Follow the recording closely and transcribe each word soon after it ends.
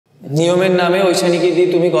নিয়মের নামে ঐশানীকে দিয়ে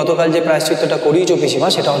তুমি গতকাল যে প্রায়শ্চিত্তটা করিয়েছো পিসিমা,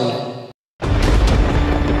 সেটা অন্যায়।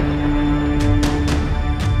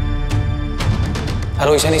 আর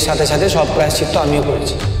ঐশানীর সাথে সাথে সব প্রায়শ্চিত্ত আমিও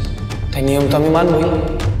করেছি, তাই নিয়ম তো আমি মানবই।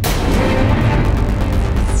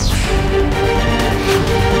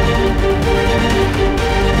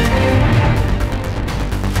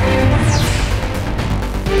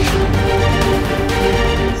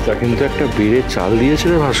 কিন্তু একটা বেড়ে চাল দিয়েছে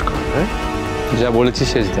রে ভাস্কর। হ্যাঁ, যা বলেছি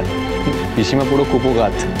শেষ দেন, পিসিমা পুরো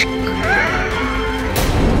কুপোকাত।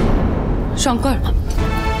 শঙ্কর,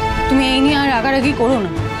 তুমি এই নিয়ে আর রাগারাগি করো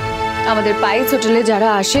না। আমাদের পাইস হোটেলে যারা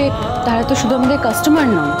আসে তারা তো শুধু আমাদের কাস্টমার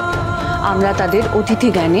নয়, আমরা তাদের অতিথি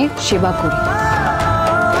জ্ঞানে সেবা করি।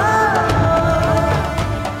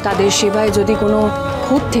 তাদের সেবায় যদি কোনো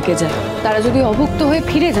খুঁত থেকে যায়, তারা যদি অভুক্ত হয়ে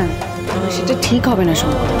ফিরে যান, সেটা ঠিক হবে না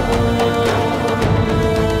শঙ্কর।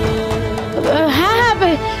 হ্যাঁ হ্যাঁ,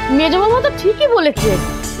 মেজ মামা তো ঠিকই বলেছে।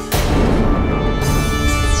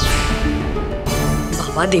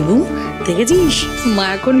 বাবা দেবু, দেখেছিস মা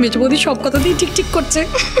এখন মেজ বৌদি সব কথাতেই ঠিক ঠিক করছে।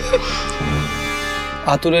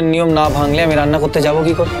 আতুরের নিয়ম না ভাঙলে আমি রান্না করতে যাব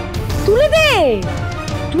কি করে? তুলে দে,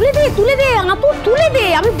 তুলে দে, তুলে দে আতুর, তুলে দে,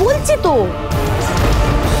 আমি বলছি তো।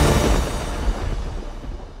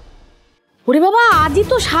 ওরে বাবা, আজই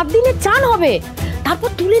তো 7 দিনের চান হবে, তারপর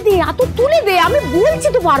তুলে দে আতুর, তুলে দে, আমি বলছি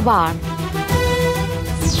তো বারবার।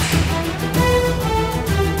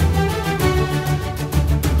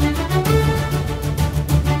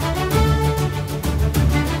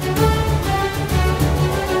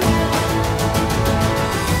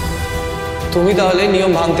 তুমি তাহলে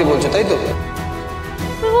নিয়ম ভাঙতে বলছো, তাই তো?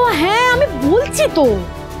 হ্যাঁ, আমি বলছি তো।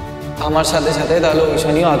 আমার সাথে সাথে তাহলে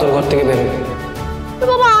ঐশানীও আতুর ঘর থেকে বেরোবে।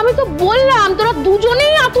 বাবা, আমি তো বললাম তোরা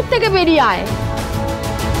দুজনেই আতুর থেকে বেরিয়ে আয়।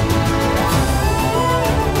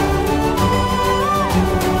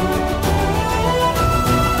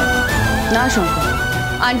 না শঙ্কর,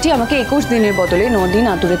 আন্টি আমাকে 21 দিনের বদলে 9 দিন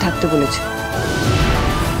আতুরে থাকতে বলেছে।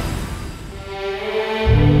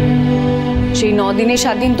 সেই 9 দিনে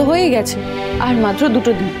 7 দিন তো হয়েই গেছে, আর মাত্র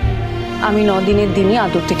 2টো দিন। আমি 9 দিনের দিনই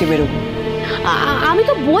আতুর থেকে বেরোবো। আমি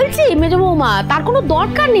তো বলছি মেজ বৌমা, তার কোনো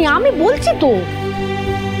দরকার নেই, আমি বলছি তো।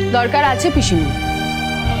 দরকার আছে পিসিমা।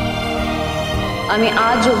 আমি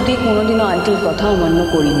আজ অবধি কোনোদিনও আন্টির কথা অমান্য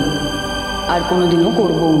করিনি, আর কোনোদিনও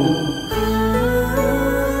করবও না।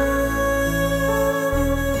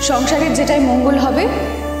 সংসারের যেটাই মঙ্গল হবে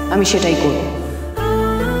আমি সেটাই করব।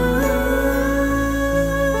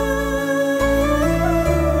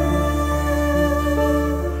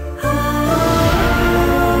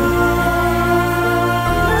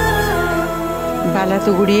 বেলা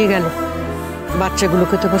তো গড়িয়ে গেল,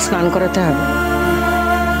 বাচ্চাগুলোকে তো স্নান করাতে হবে।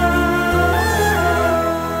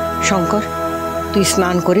 শঙ্কর, তুই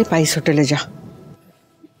স্নান করে পাইস হোটেলে যা।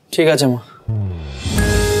 ঠিক আছে মা।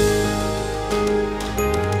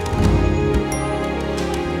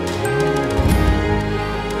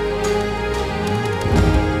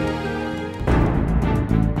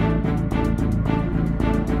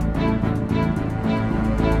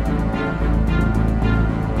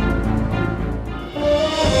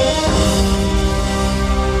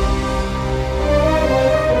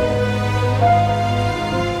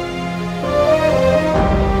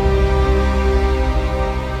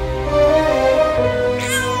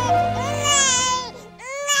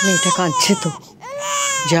 মেয়েটা কাঁদছে তো,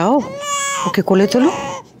 যাও ওকে কোলে তোলো।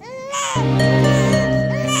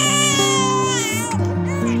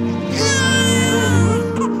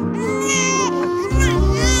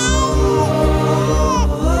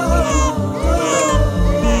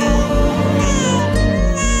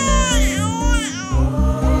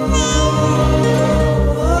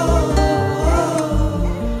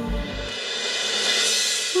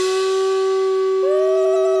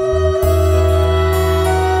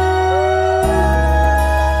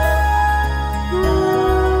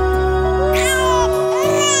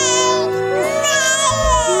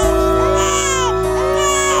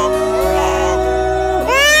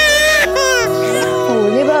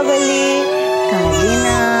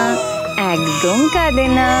 একদম কাঁদে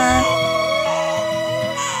না।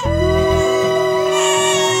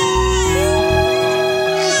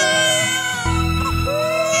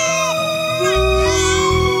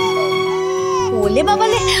 ওলে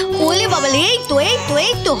বাবালে, ওলে বাবালে, এই তো এই তো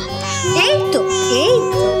এই তো এই তো এই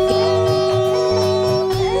তো।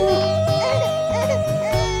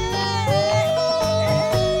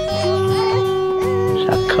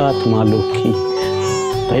 সাক্ষাৎ মা লক্ষ্মী,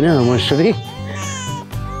 তাই না আমার শরীর?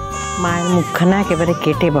 মায়ের মুখখানা একেবারে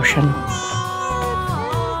কেটে বসানো।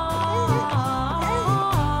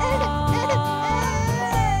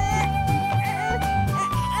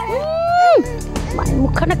 মায়ের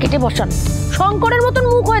মুখখানা কেটে বসান, শঙ্করের মতন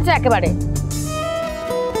মুখ হয়েছে একেবারে।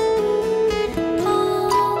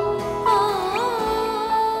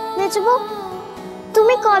 মেজবউ,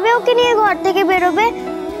 তুমি কবে ওকে নিয়ে ঘর থেকে বেরোবে?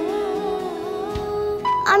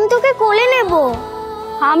 আমি তোকে কোলে নেব।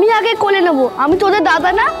 আমি আগে কোলে নেব, আমি তোদের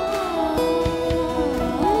দাদা না?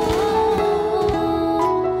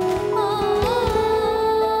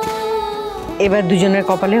 এবার দুজনের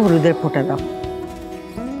কপালে হলুদের ফোঁটা দাও।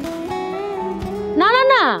 না না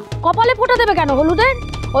না, কপালে ফোঁটা দেবে কেন হলুদের?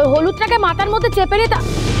 ওই হলুদটাকে মাথার মধ্যে চেপে নিয়ে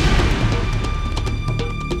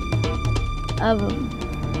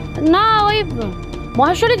না, ওই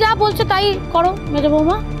মহেশ্বরী যা বলছে তাই করো মেজ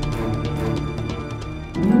বৌমা।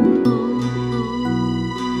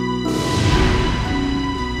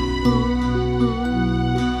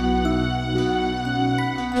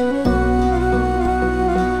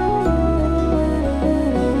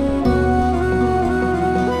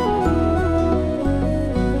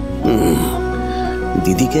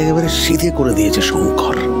 দিদিকে একেবারে সিধে করে দিয়েছে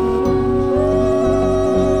শঙ্কর।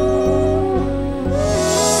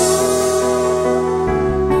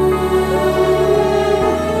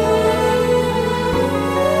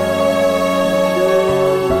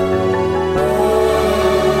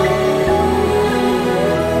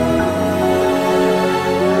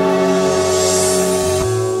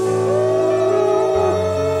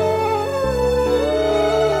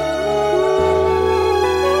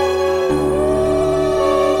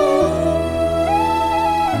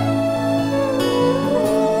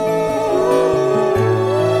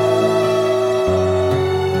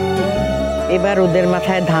 এবার ওদের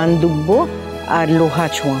মাথায় ধান দুব্বো আর লোহা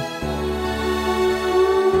ছোঁয়া।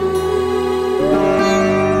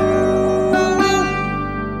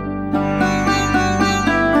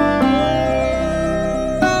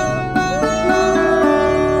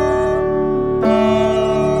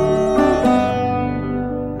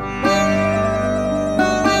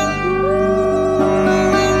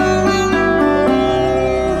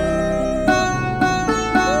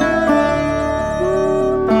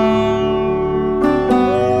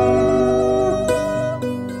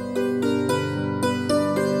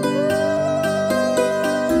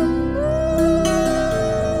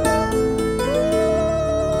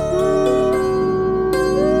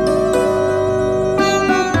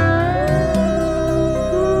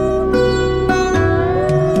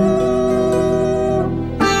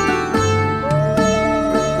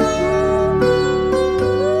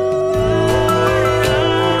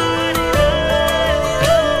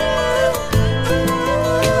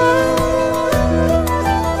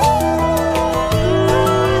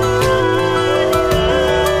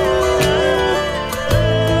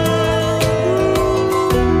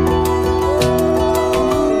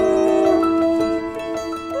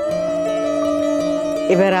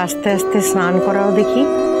 এবার আস্তে আস্তে স্নান করাও দেখি,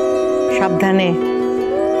 সাবধানে।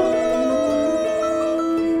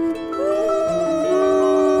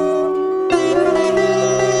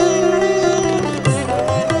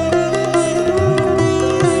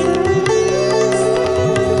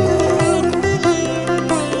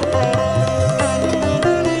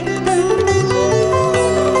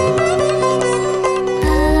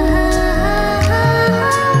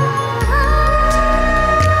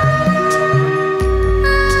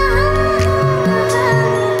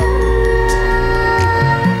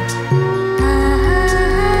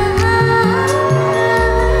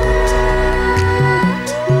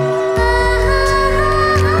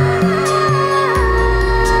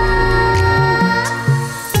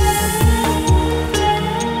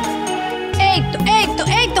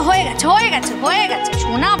 হয়ে গেছে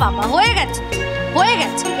সোনা বাবা, হয়ে গেছে হয়ে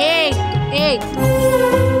গেছে। এই এই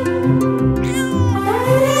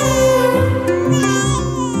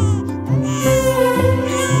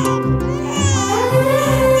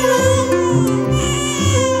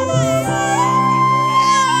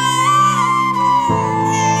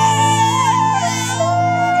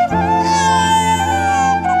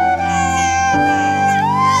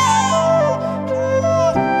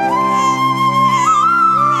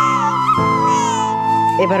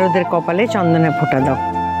এবার ওদের কপালে চন্দনের ফোঁটা দাও।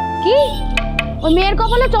 কি ওই মেয়ের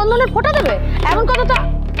কপালে চন্দনের ফোঁটা দেবে? এমন কথা তো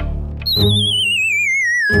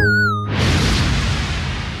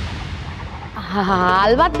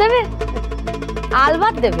আলবাত দেবে,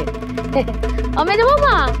 আলবাত দেবে। আমি দেবো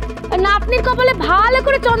মা, নাতনির কপালে ভালো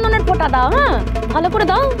করে চন্দনের ফোঁটা দাও। হ্যাঁ, ভালো করে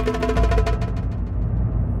দাও।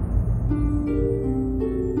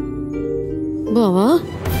 বাবা,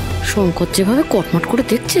 শঙ্কর যেভাবে কটমট করে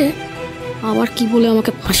দেখছে, আবার কি বলে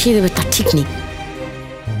আমাকে ফাঁসিয়ে দেবে তার ঠিক নেই।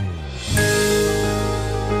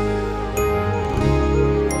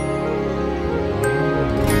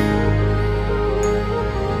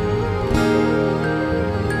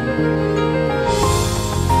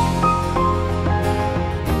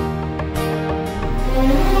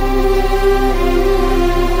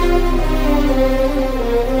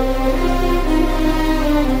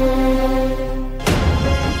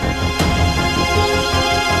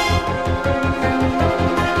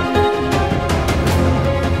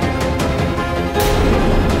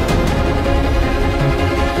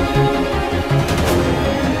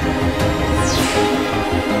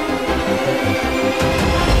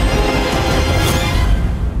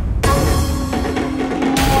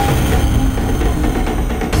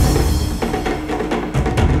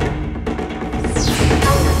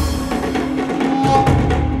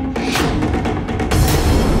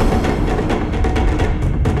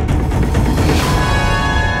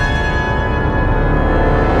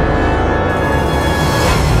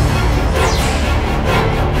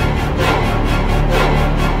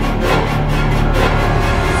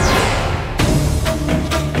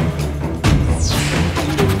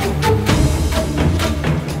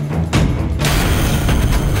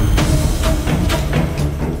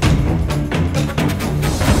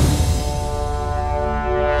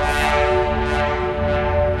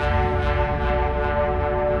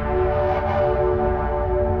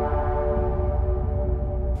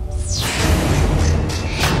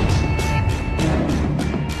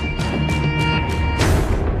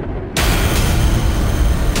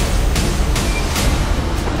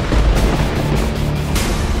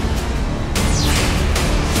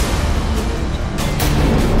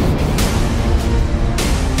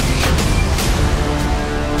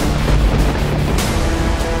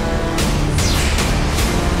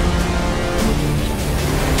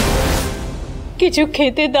 কিছু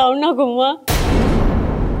খেতে দাও না গো মা,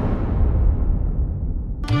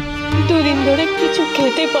 দুদিন ধরে কিছু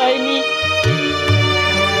খেতে পাইনি।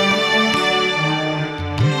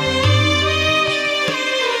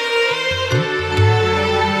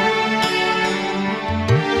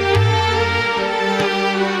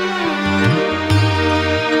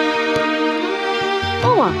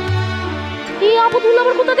 ও মা, এই আপদগুলো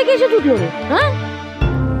আবার কোথা থেকে এসে জুটলো রে? হ্যাঁ,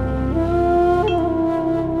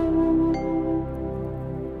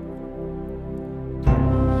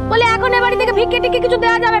 বলে এখন এ বাড়ি থেকে ভিক্ষে টিকে কিছু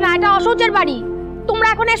দেওয়া যাবে না, এটা অসহ্যের বাড়ি, তোমরা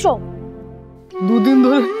এখন এসো। দুদিন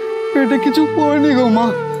ধরে পেটে কিছু পড়েনি গো মা,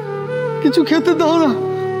 কিছু খেতে দাও না।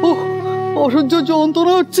 ও অসহ্য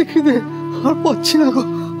যন্ত্রণা হচ্ছে, খিদে আর পাচ্ছি না গো।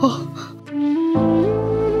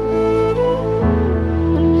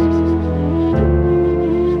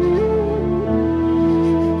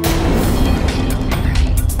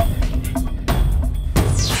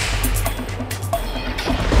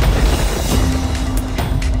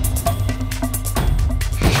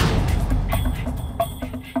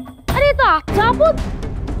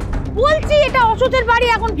 বলছি এটা অসহ্যের বাড়ি,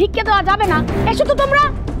 এখন ভিক্ষে দেওয়া যাবে না, এসো তো তোমরা।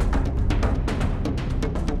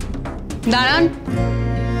 দাঁড়ান,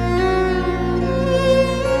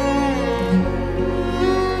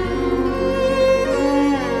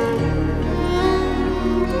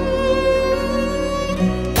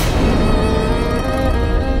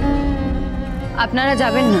 আপনারা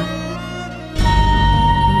যাবেন না।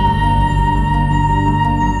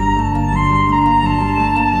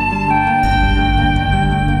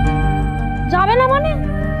 যাবে না মানে?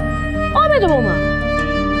 ও মেজো বৌমা,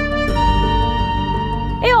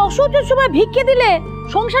 এই অসহ্যের সময় ভিক্ষে দিলে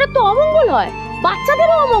সংসারের তো অমঙ্গল হয়,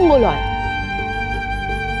 বাচ্চাদেরও অমঙ্গল হয়।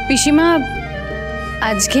 পিসিমা,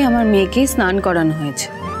 আজকে আমার মেয়েকে স্নান করানো হয়েছে,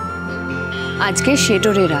 আজকে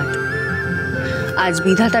শেটরে রাত, আজ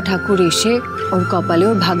বিধাতা ঠাকুর এসে ওর কপালে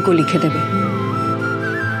ওর ভাগ্য লিখে দেবে।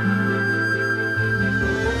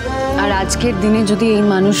 আর আজকের দিনে যদি এই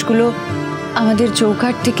মানুষগুলো আমাদের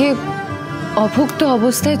চৌকাঠ থেকে অভুক্ত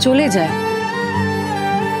অবস্থায় চলে যায়,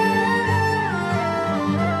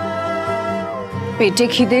 পেটে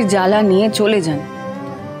খিদের জ্বালা নিয়ে চলে যান,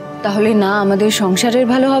 তাহলে না আমাদের সংসারের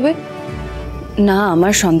ভালো হবে, না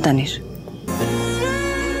আমার সন্তানের।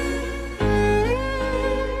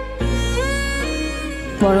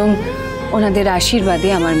 বরং ওনাদের আশীর্বাদে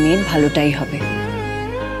আমার মেয়ের ভালোটাই হবে।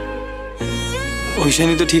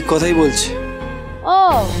 ঐশানী তো ঠিক কথাই বলছে। ও,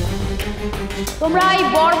 তোমরা এই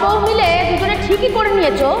বর বউ মিলে দুজনে ঠিকই করে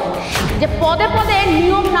নিয়েছো যে পদে পদে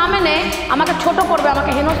নিয়ম না মেনে আমাকে ছোট করবে,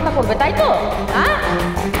 আমাকে হেনস্থা করবে, তাই তো? হ্যাঁ,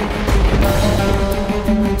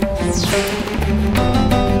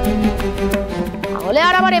 তাহলে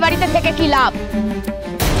আর আমার এ বাড়িতে থেকে কি লাভ?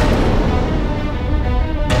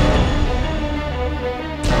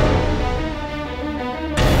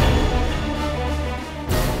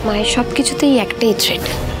 মায়ের সবকিছুতেই একটাই থ্রেট।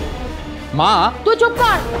 মা, তুই চুপ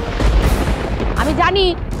কর। আমি জানি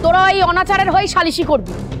তোরা এই অনাচারের হয়ে সালিশি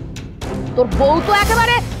করবি। তোর বউ তো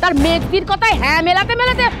একেবারে তার মেয়ের কথায় হ্যাঁ মেলাতে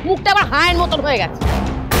মেলাতে মুখটা আবার হায়ের মতন হয়ে গেছে।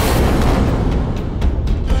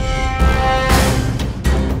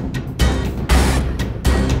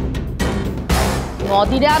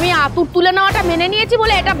 নদীরে আমি আতুর তুলে নেওয়াটা মেনে নিয়েছি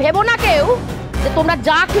বলে এটা ভেবো না কেউ যে তোমরা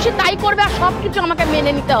যা খুশি তাই করবে আর সবকিছু আমাকে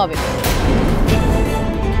মেনে নিতে হবে।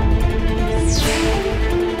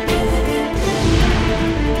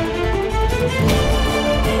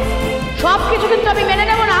 সবকিছু কিন্তু আমি মেনে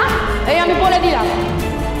নেব না, এই আমি বলে দিলাম।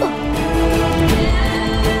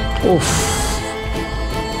 উফ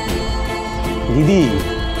দিদি,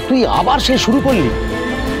 তুই আবার সে শুরু করলি?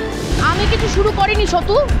 আমি কিছু শুরু করিনি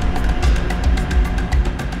সতু।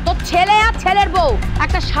 তোর ছেলে আর ছেলের বউ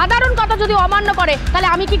একটা সাধারণ কথা যদি অমান্য করে তাহলে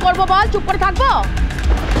আমি কি করব বল? চুপ করে থাকবো?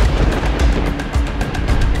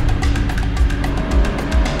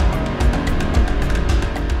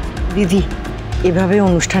 দিদি, এভাবে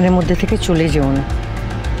অনুষ্ঠানের মধ্যে থেকে চলে যেও না।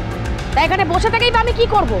 তাই এখানে বসে থেকেই বা আমি কি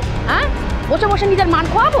করব? হ্যাঁ, বসে বসে নিজের মান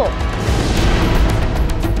খোয়াবো?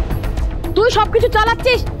 তুই সবকিছু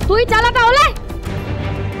চালাচ্ছিস, তুই চালা তাহলে।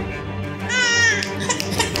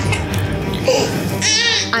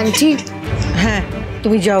 আন্টি, হ্যাঁ,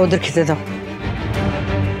 তুমি যাও, ওদের খেতে দাও।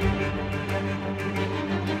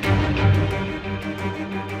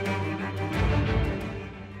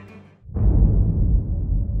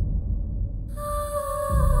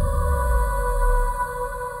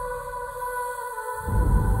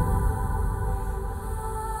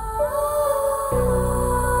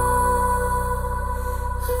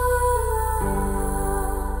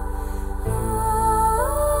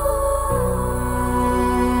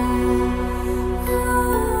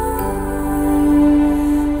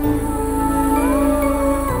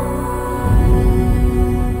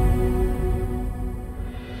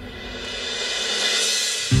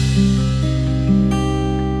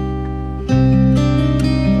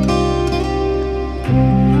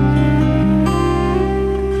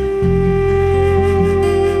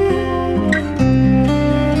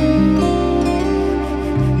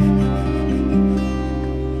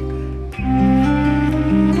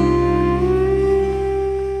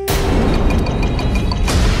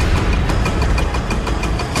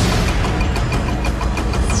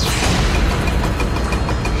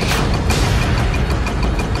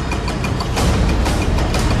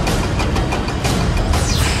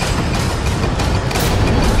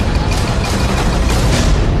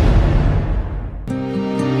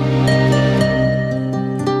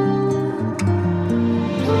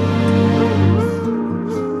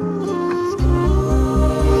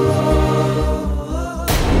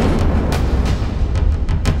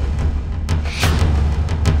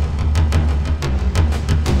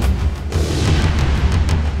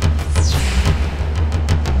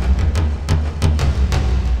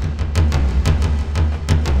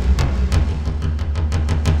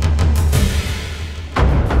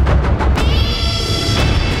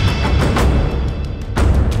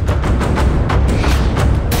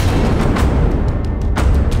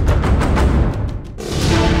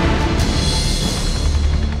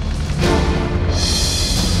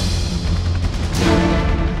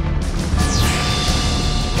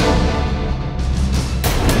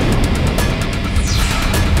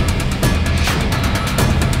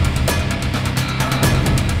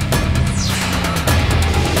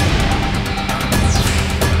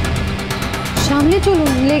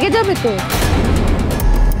 লেগে যাবে তো।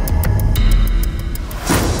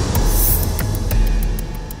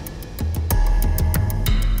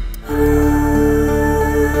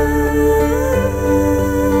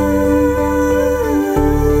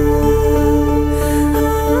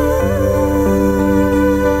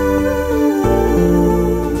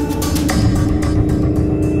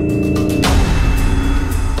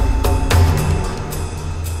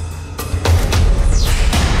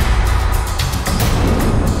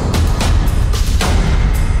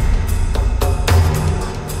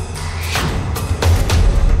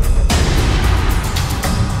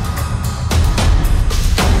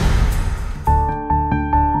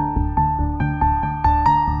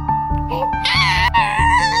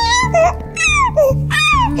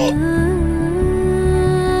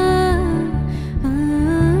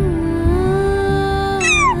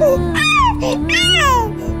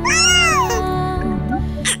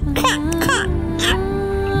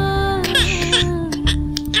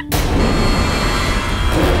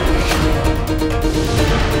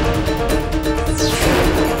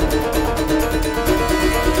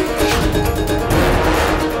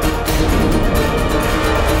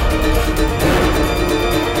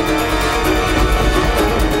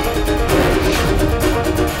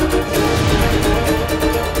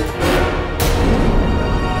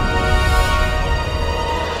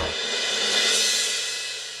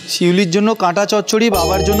 শিউলির জন্য কাঁটা চচ্চড়ি,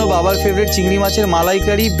 বাবার জন্য বাবার ফেভারিট চিংড়ি মাছের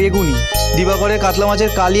মালাইকারি বেগুনি, দিবাকরের কাতলা মাছের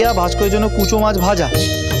কালিয়া, ভাস্করের জন্য কুচো মাছ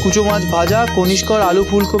ভাজা, কনিষ্কর আলু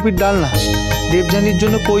ফুলকপির ডালনা, দেবযানীর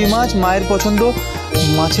জন্য কই মাছ, মায়ের পছন্দ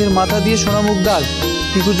মাছের মাথা দিয়ে সোনামুগ ডাল,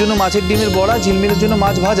 পিকুর জন্য মাছের ডিমের বড়া, ঝিলমিলের জন্য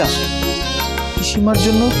মাছ ভাজা, পিসিমার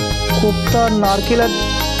জন্য কোপ্তা, নারকেল আর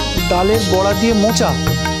ডালের বড়া দিয়ে মোচা,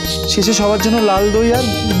 শেষে সবার জন্য লাল দই আর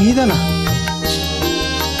মিহিদানা।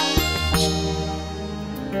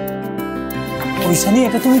 ঐশানী,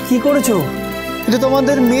 এটা তুমি কি করেছো? এটা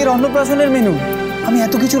তোমাদের মেয়ের অন্নপ্রাশনের মেনু। আমি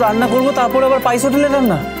এত কিছু রান্না করব, তারপর আবার পাইস হোটেলের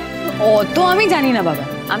রান্না? অত আমি জানি না বাবা,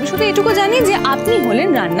 আমি শুধু এটুকু জানি যে আপনি হলেন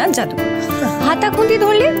রান্নার জাদু। হাতা খুন্তি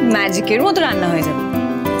ধরলে ম্যাজিকের মতো রান্না হয়ে যাবে।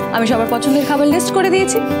 আমি সবার পছন্দের খাবার লিস্ট করে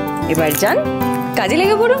দিয়েছি, এবার যান কাজে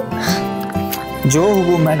লেগে পড়ুন। জো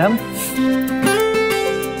হুকুম ম্যাডাম।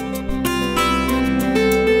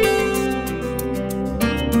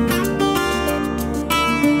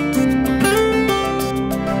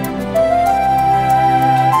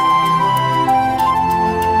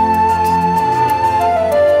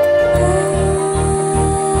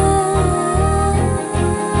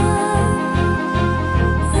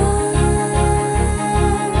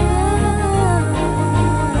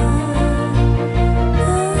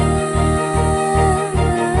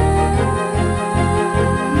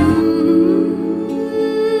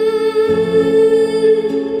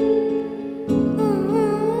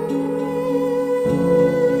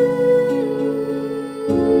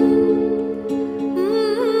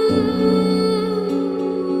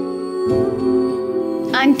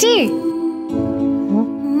 আন্টি,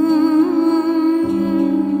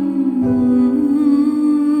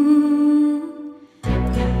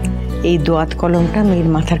 এই দোয়াত কলমটা মেয়ের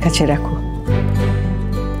মাথার কাছে রাখো।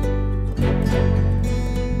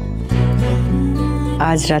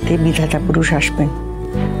 আজ রাতে বিধাতা পুরুষ আসবেন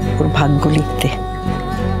ওর ভাগ্য লিখতে।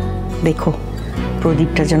 দেখো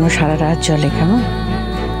প্রদীপটা যেন সারা রাত জ্বলে, কেমন?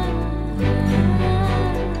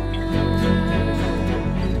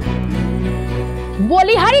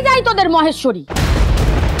 বলিহারি যাই তোদের মহেশ্বরী।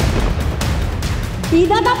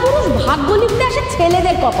 বিধাতা পুরুষ ভাগ্য লিখতে আসে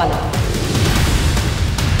ছেলেদের কপালে,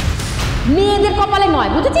 মেয়েদের কপালে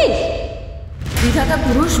নয়, বুঝেছিস? বিধাতা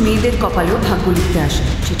পুরুষ মেয়েদের কপালেও ভাগ্য লিখতে আসে,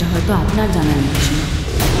 সেটা হয়তো আপনার জানা নেই।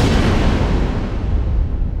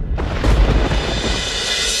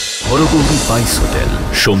 হরগৌরী পাইস হোটেল,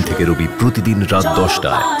 সোম থেকে রবি প্রতিদিন রাত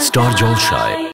 10টায় স্টার জলসায়।